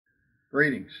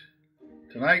Greetings.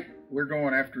 Tonight we're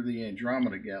going after the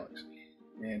Andromeda Galaxy.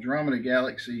 The Andromeda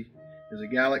Galaxy is a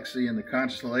galaxy in the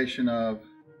constellation of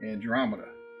Andromeda.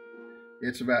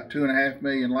 It's about 2.5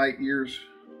 million light years,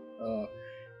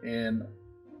 and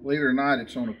believe it or not,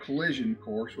 it's on a collision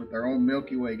course with our own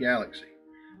Milky Way galaxy.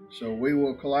 So we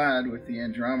will collide with the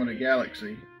Andromeda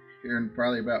Galaxy here in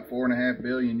probably about 4.5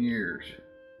 billion years.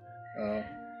 Of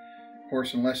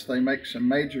course, unless they make some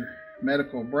major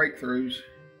medical breakthroughs,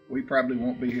 we probably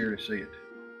won't be here to see it.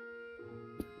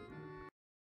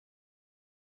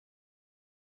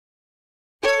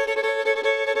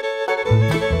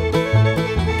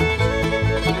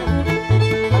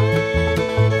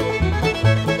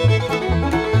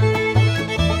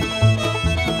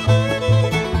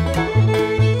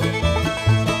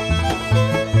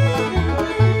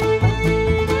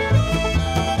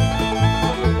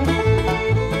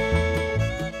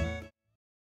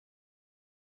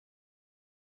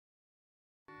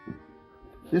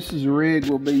 This is a rig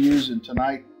we'll be using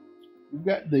tonight. We've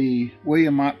got the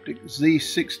William Optic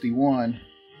Z61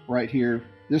 right here.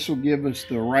 This will give us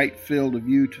the right field of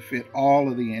view to fit all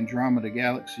of the Andromeda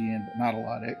Galaxy in, but not a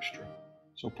lot extra.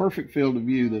 So perfect field of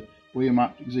view, the William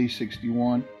Optic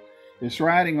Z61. It's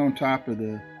riding on top of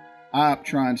the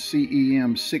Ioptron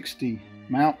CEM60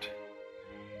 mount.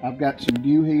 I've got some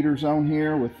dew heaters on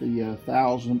here with the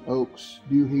Thousand Oaks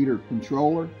dew heater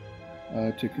controller.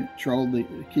 To control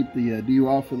keep the dew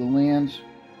off of the lens.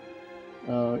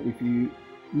 If you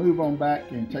move on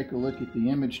back and take a look at the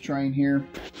image train here,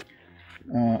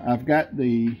 I've got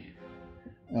the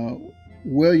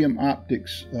William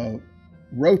Optics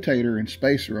rotator and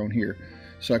spacer on here,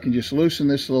 so I can just loosen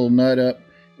this little nut up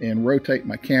and rotate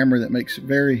my camera. That makes it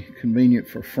very convenient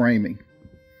for framing.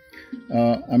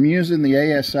 I'm using the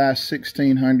ASI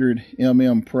 1600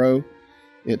 mm Pro.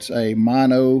 It's a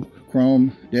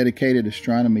monochrome dedicated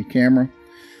astronomy camera.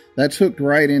 That's hooked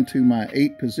right into my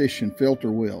 8-position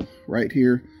filter wheel right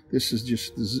here. This is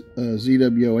just the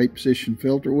ZWO 8-position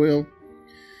filter wheel.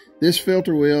 This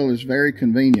filter wheel is very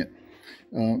convenient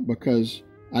because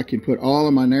I can put all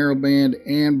of my narrowband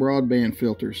and broadband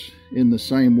filters in the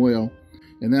same wheel,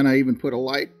 and then I even put a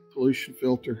light pollution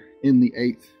filter in the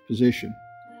 8th position.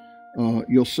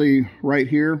 You'll see right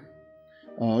here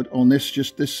on this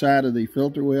side of the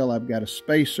filter wheel, I've got a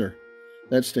spacer.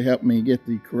 That's to help me get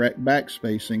the correct back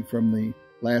spacing from the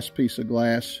last piece of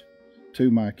glass to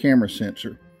my camera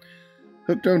sensor.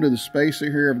 Hooked onto the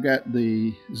spacer here, I've got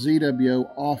the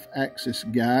ZWO off-axis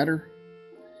guider,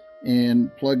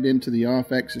 and plugged into the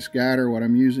off-axis guider, what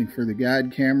I'm using for the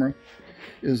guide camera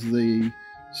is the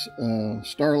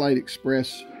Starlight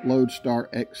Express Lodestar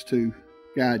X2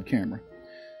 guide camera.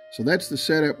 So that's the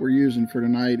setup we're using for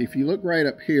tonight. If you look right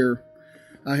up here,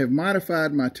 I have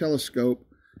modified my telescope.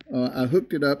 I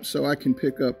hooked it up so I can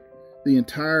pick up the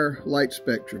entire light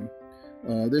spectrum.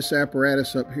 This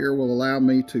apparatus up here will allow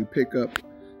me to pick up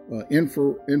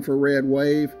infrared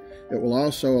wave. It will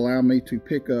also allow me to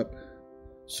pick up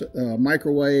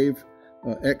microwave,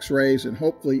 X-rays, and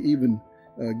hopefully even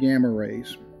gamma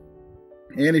rays.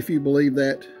 And if you believe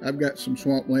that, I've got some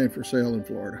swampland for sale in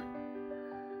Florida.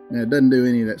 Now, it doesn't do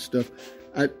any of that stuff.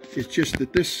 It's just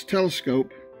that this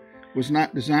telescope was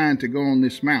not designed to go on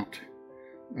this mount.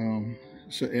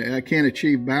 So I can't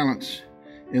achieve balance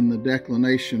in the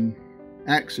declination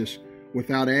axis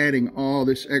without adding all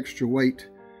this extra weight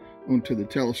onto the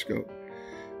telescope.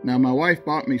 Now, my wife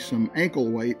bought me some ankle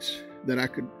weights that I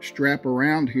could strap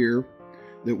around here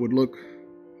that would look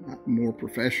more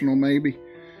professional maybe,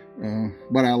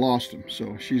 but I lost them,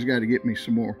 so she's got to get me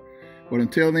some more. But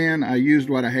until then, I used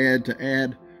what I had to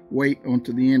add weight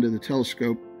onto the end of the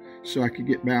telescope so I could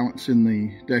get balance in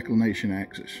the declination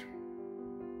axis.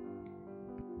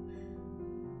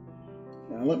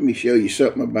 Now let me show you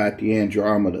something about the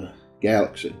Andromeda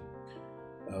Galaxy.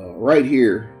 Right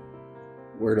here,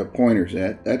 where the pointer's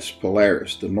at, that's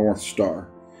Polaris, the North Star.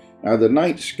 Now the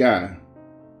night sky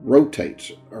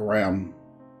rotates around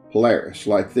Polaris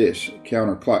like this,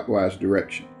 counterclockwise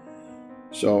direction.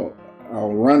 So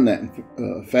I'll run that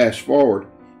and fast forward,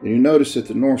 and you notice that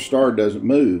the North Star doesn't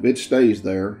move. It stays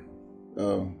there,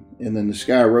 and then the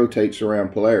sky rotates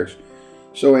around Polaris.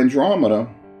 So Andromeda,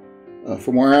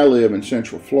 from where I live in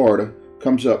Central Florida,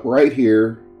 comes up right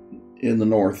here in the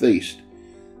northeast.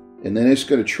 And then it's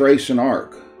going to trace an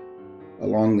arc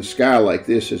along the sky like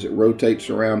this as it rotates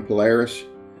around Polaris.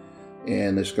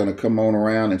 And it's going to come on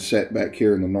around and set back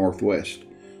here in the northwest.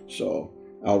 So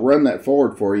I'll run that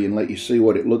forward for you and let you see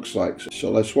what it looks like. So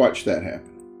let's watch that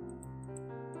happen.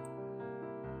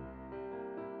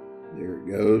 There it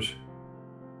goes.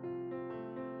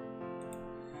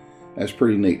 That's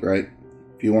pretty neat, right?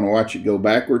 If you want to watch it go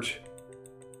backwards,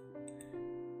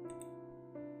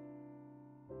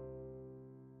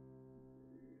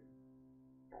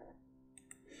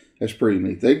 That's pretty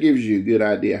neat. That gives you a good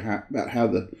idea about how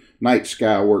the night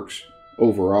sky works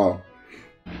overall.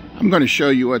 I'm going to show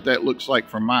you what that looks like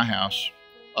from my house.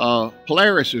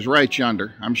 Polaris is right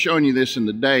yonder. I'm showing you this in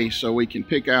the day so we can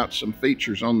pick out some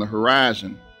features on the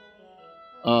horizon.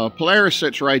 Polaris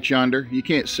sits right yonder. You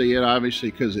can't see it obviously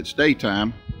because it's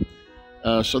daytime.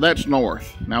 So that's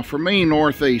north. Now for me,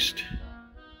 northeast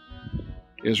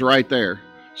is right there.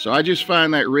 So I just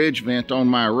find that ridge vent on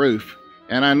my roof,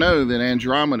 and I know that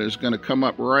Andromeda is going to come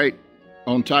up right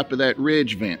on top of that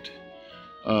ridge vent.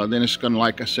 Then it's going to,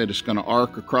 like I said, it's going to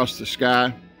arc across the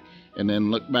sky and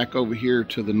then look back over here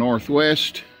to the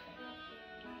northwest,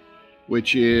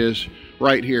 which is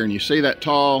right here. And you see that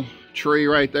tall tree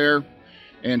right there?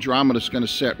 Andromeda's going to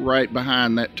sit right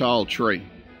behind that tall tree.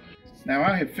 Now,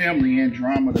 I have filmed the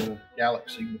Andromeda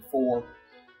Galaxy before,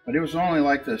 but it was only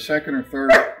like the second or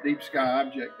third deep sky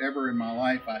object ever in my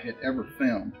life I had ever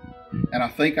filmed. And I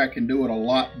think I can do it a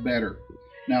lot better.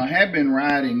 Now, I have been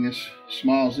riding this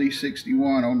small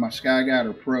Z61 on my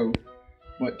SkyGuider Pro,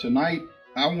 but tonight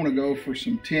I want to go for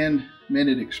some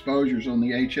 10-minute exposures on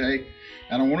the HA,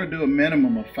 and I want to do a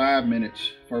minimum of 5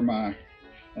 minutes for my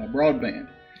broadband.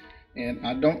 And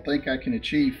I don't think I can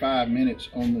achieve 5 minutes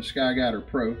on the SkyGuider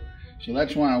Pro, so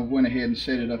that's why I went ahead and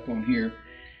set it up on here.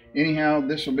 Anyhow,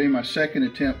 this will be my second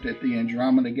attempt at the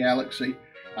Andromeda Galaxy.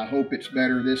 I hope it's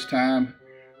better this time.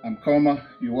 I'm Coma.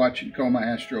 You're watching Coma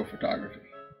Astrophotography.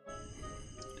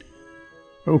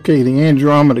 Okay, the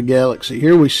Andromeda Galaxy.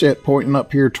 Here we sit pointing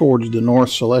up here towards the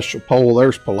North Celestial Pole.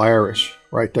 There's Polaris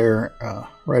right there,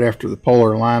 right after the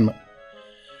polar alignment.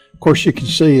 Of course, you can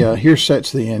see here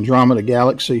sets the Andromeda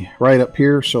Galaxy right up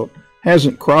here, so it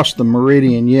hasn't crossed the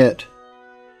meridian yet.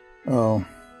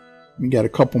 We got a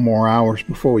couple more hours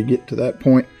before we get to that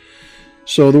point.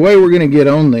 So the way we're going to get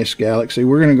on this galaxy,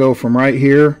 we're going to go from right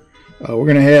here. We're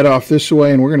going to head off this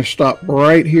way, and we're going to stop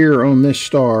right here on this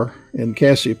star in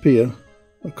Cassiopeia,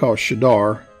 called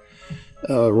Shadar.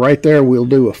 Right there we'll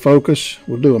do a focus,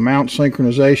 we'll do a mount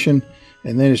synchronization,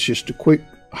 and then it's just a quick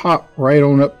hop right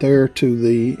on up there to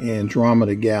the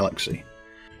Andromeda Galaxy.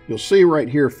 You'll see right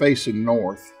here facing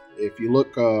north, if you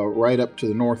look right up to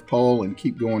the North Pole and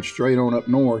keep going straight on up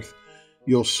north,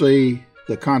 you'll see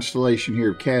the constellation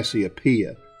here of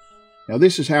Cassiopeia. Now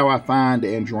this is how I find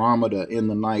Andromeda in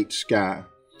the night sky.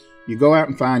 You go out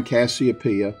and find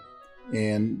Cassiopeia,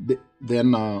 and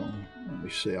then let me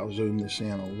see, I'll zoom this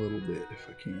in a little bit if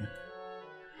I can.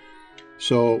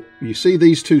 So you see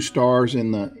these two stars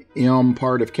in the M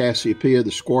part of Cassiopeia,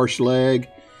 the squash leg,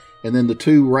 and then the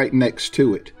two right next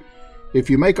to it. If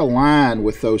you make a line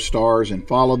with those stars and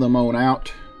follow them on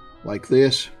out like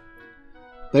this,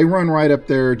 they run right up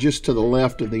there just to the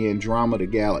left of the Andromeda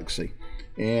Galaxy.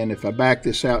 And if I back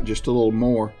this out just a little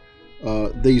more,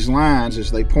 these lines,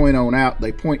 as they point on out,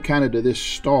 they point kind of to this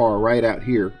star right out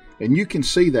here. And you can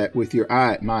see that with your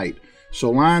eye at night. So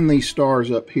line these stars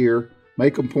up here,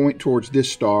 make them point towards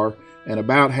this star, and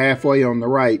about halfway on the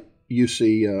right, you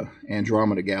see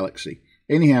Andromeda Galaxy.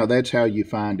 Anyhow, that's how you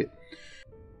find it.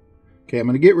 Okay, I'm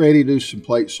going to get ready to do some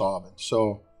plate solving.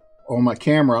 So on my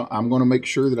camera, I'm going to make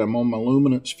sure that I'm on my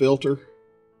luminance filter.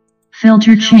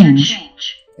 Filter change.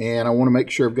 And I want to make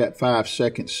sure I've got 5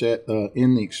 seconds set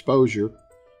in the exposure.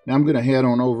 Now I'm going to head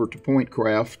on over to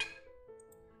PointCraft.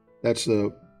 That's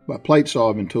my plate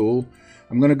solving tool.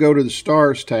 I'm going to go to the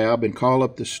Stars tab and call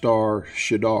up the star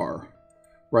Shadar.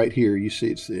 Right here, you see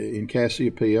it's in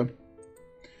Cassiopeia.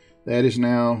 That is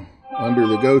now under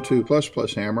the Go To++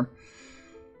 hammer.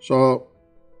 So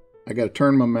I got to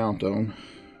turn my mount on.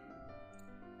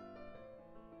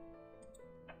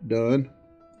 Done.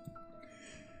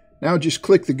 Now just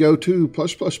click the Go To++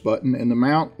 button, and the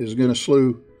mount is going to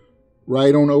slew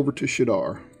right on over to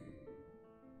Shadar.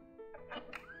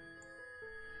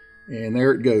 And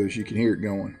there it goes. You can hear it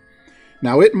going.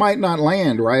 Now it might not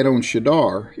land right on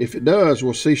Shadar. If it does,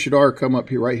 we'll see Shadar come up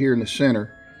here right here in the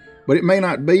center. But it may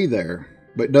not be there.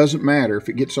 But it doesn't matter. If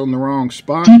it gets on the wrong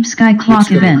spot, Deep Sky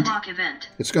Clock event.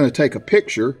 It's going to take a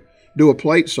picture, do a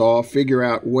plate saw, figure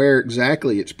out where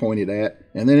exactly it's pointed at,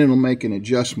 and then it'll make an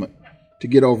adjustment to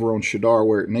get over on Shadar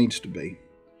where it needs to be.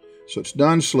 So it's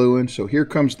done slewing, so here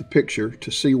comes the picture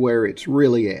to see where it's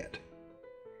really at.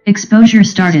 Exposure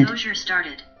started.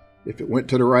 If it went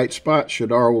to the right spot,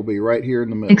 Shadar will be right here in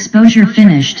the middle. Exposure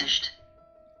finished.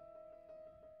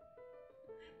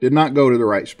 Did not go to the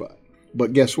right spot.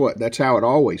 But guess what? That's how it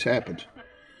always happens.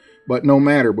 But no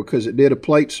matter, because it did a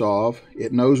plate solve,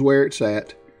 it knows where it's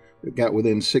at. It got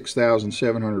within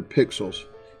 6,700 pixels.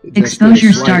 It just Exposure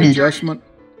did a slight started. adjustment.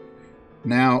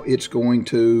 Now it's going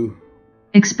to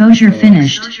Exposure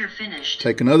finished.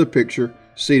 take another picture,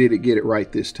 see did it get it right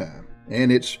this time.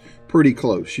 and it's pretty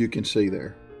close. You can see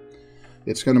there.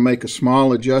 It's going to make a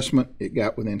small adjustment. It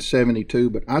got within 72,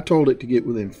 but I told it to get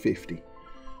within 50.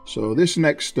 So this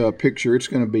next picture, it's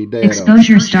going to be dead on.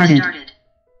 Exposure started.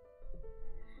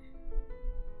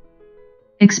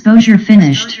 Exposure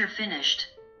finished.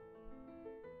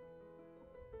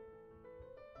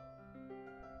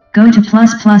 Go to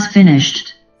plus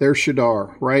finished. There's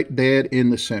Shadar, right dead in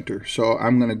the center. So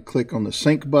I'm going to click on the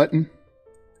sync button.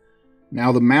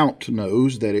 Now the mount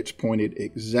knows that it's pointed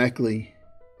exactly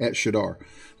at Shadar.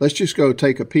 Let's just go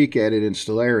take a peek at it in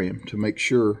Stellarium to make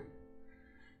sure.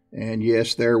 And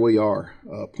yes, there we are,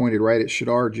 pointed right at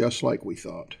Shadar, just like we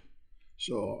thought.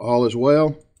 So all is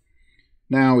well.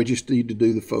 Now we just need to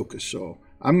do the focus. So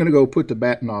I'm going to go put the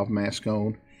Batinov mask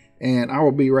on, and I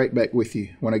will be right back with you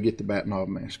when I get the Batinov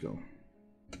mask on.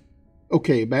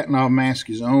 Okay, Batinov mask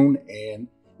is on, and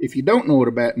if you don't know what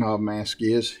a Batinov mask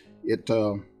is,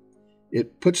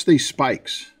 it puts these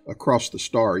spikes across the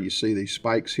star. You see these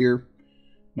spikes here?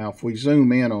 Now if we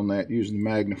zoom in on that using the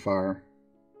magnifier,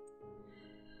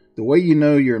 the way you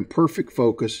know you're in perfect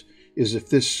focus is if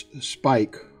this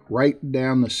spike right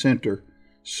down the center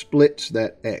splits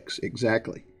that X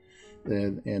exactly.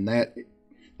 And that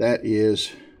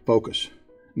is focus.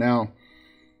 Now,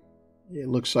 it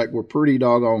looks like we're pretty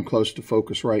doggone close to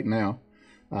focus right now.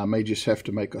 I may just have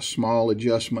to make a small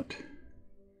adjustment.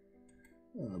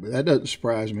 But that doesn't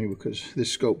surprise me because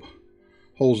this scope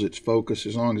holds its focus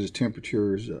as long as the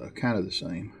temperature is kind of the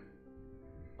same.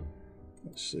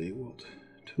 Let's see, we'll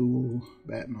tool,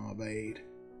 Batinov aid.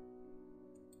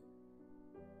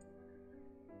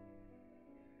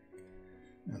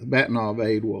 Now the Batinov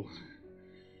aid will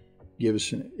give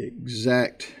us an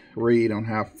exact read on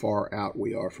how far out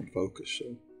we are from focus.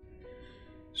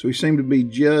 So we seem to be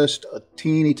just a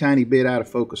teeny tiny bit out of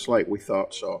focus like we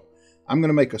thought. So I'm going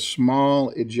to make a small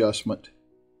adjustment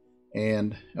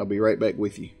and I'll be right back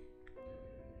with you.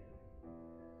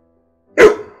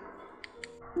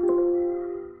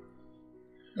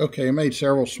 Okay, I made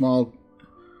several small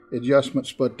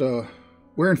adjustments, but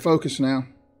we're in focus now.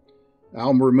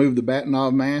 I'll remove the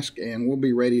Batinov mask and we'll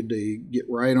be ready to get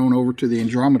right on over to the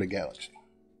Andromeda Galaxy.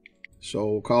 So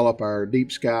we'll call up our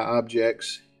deep sky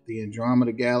objects, the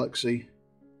Andromeda Galaxy.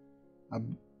 I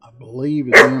believe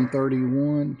it's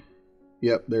M31.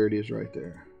 Yep, there it is right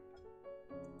there.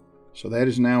 So that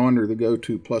is now under the go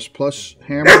to ++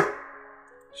 hammer.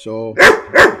 So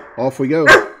off we go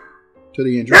to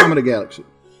the Andromeda Galaxy.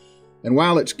 And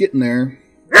while it's getting there,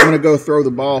 I'm going to go throw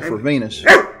the ball for Venus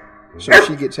so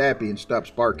she gets happy and stops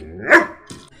barking.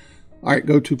 All right,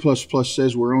 go to ++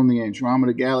 says we're on the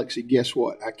Andromeda Galaxy. Guess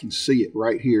what? I can see it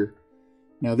right here.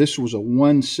 Now this was a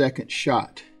 1 second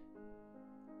shot.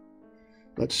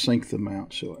 Let's sync the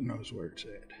mount so it knows where it's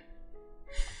at.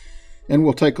 And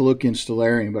we'll take a look in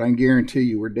Stellarium, but I can guarantee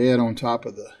you we're dead on top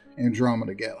of the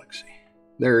Andromeda Galaxy.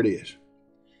 There it is.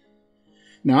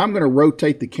 Now I'm going to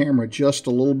rotate the camera just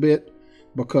a little bit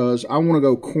because I want to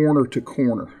go corner to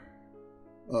corner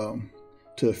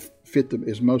to fit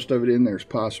as most of it in there as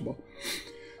possible.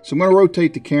 So I'm going to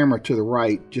rotate the camera to the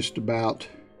right just about,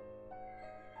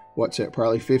 what's that,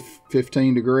 probably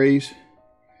 15 degrees.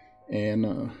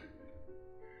 And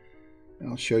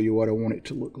I'll show you what I want it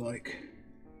to look like.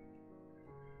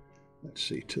 Let's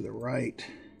see, to the right.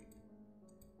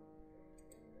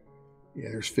 Yeah,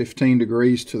 there's 15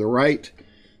 degrees to the right.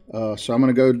 So I'm going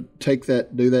to go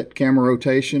do that camera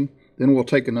rotation. Then we'll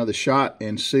take another shot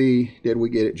and see, did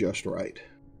we get it just right?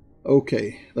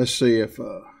 Okay, let's see if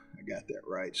I got that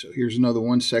right. So here's another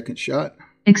 1 second shot.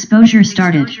 Exposure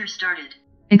started.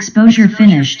 Exposure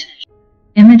finished.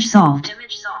 Image solved.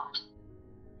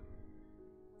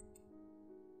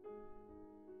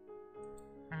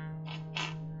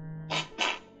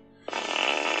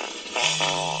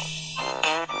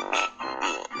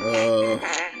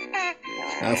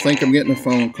 I think I'm getting a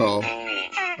phone call.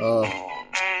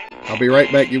 I'll be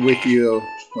right back with you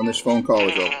when this phone call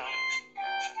is over.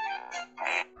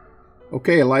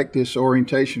 Okay, I like this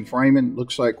orientation framing.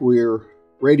 Looks like we're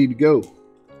ready to go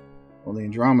on the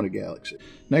Andromeda Galaxy.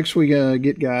 Next we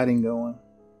get guiding going.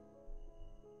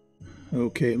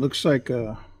 Okay, it looks like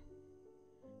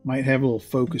might have a little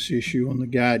focus issue on the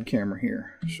guide camera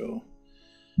here. So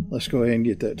let's go ahead and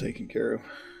get that taken care of.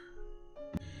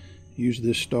 Use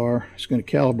this star. It's going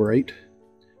to calibrate.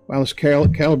 While it's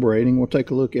calibrating, we'll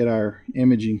take a look at our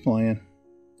imaging plan.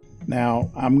 Now,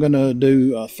 I'm going to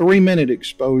do 3-minute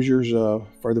exposures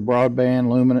for the broadband,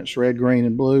 luminance, red, green,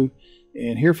 and blue.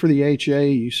 And here for the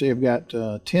HA, you see I've got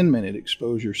 10-minute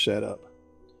exposure set up.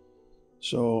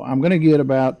 So I'm going to get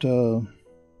about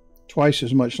twice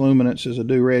as much luminance as I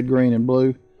do red, green, and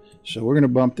blue. So we're going to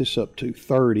bump this up to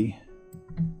 30.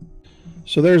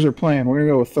 So there's our plan. We're going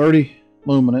to go with 30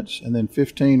 luminance and then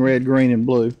 15 red, green, and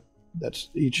blue. That's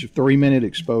each 3-minute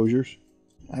exposures.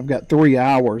 I've got 3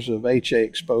 hours of HA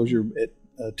exposure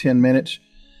at 10 minutes.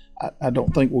 I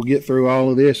don't think we'll get through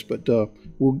all of this, but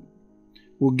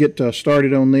we'll get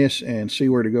started on this and see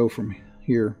where to go from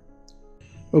here.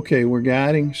 Okay, we're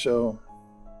guiding, so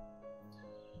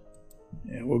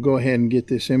yeah, we'll go ahead and get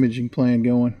this imaging plan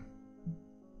going.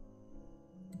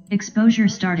 Exposure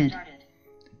started.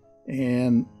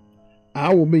 And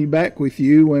I will be back with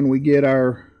you when we get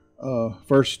our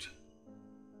first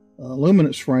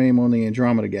luminance frame on the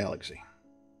Andromeda Galaxy.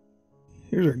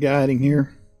 Here's our guiding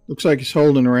here. Looks like it's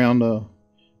holding around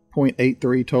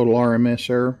 0.83 total RMS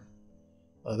error.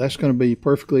 That's going to be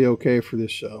perfectly okay for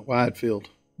this wide field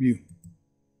view.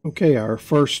 Okay, our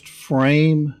first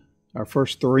frame, our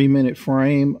first 3-minute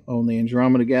frame on the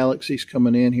Andromeda Galaxy is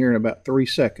coming in here in about 3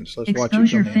 seconds. Let's watch it come in.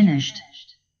 Exposure finished.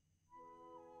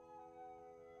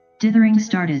 Dithering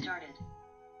started.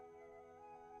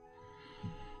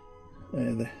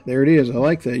 There it is. I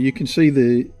like that. You can see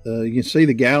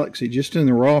the galaxy just in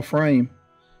the raw frame.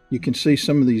 You can see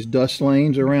some of these dust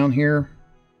lanes around here,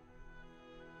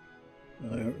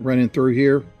 running through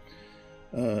here.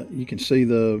 You can see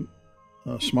the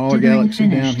smaller Dithering galaxy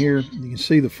finished. down here. You can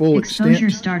see the full Exposure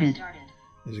extent started.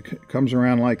 as it comes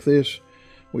around like this.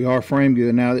 We are frame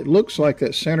good. Now it looks like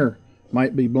that center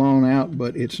might be blown out,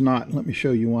 but it's not. Let me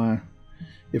show you why.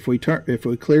 If we clear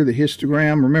the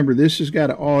histogram, remember this has got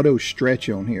an auto stretch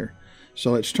on here.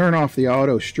 So let's turn off the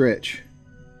auto stretch.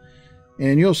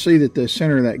 And you'll see that the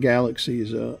center of that galaxy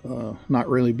is not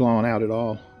really blown out at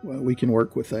all. Well, we can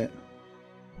work with that.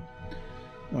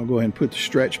 I'll go ahead and put the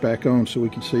stretch back on so we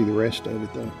can see the rest of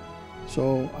it though.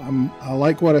 So I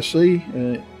like what I see.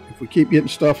 If we keep getting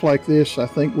stuff like this, I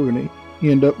think we're going to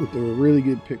end up with a really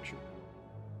good picture.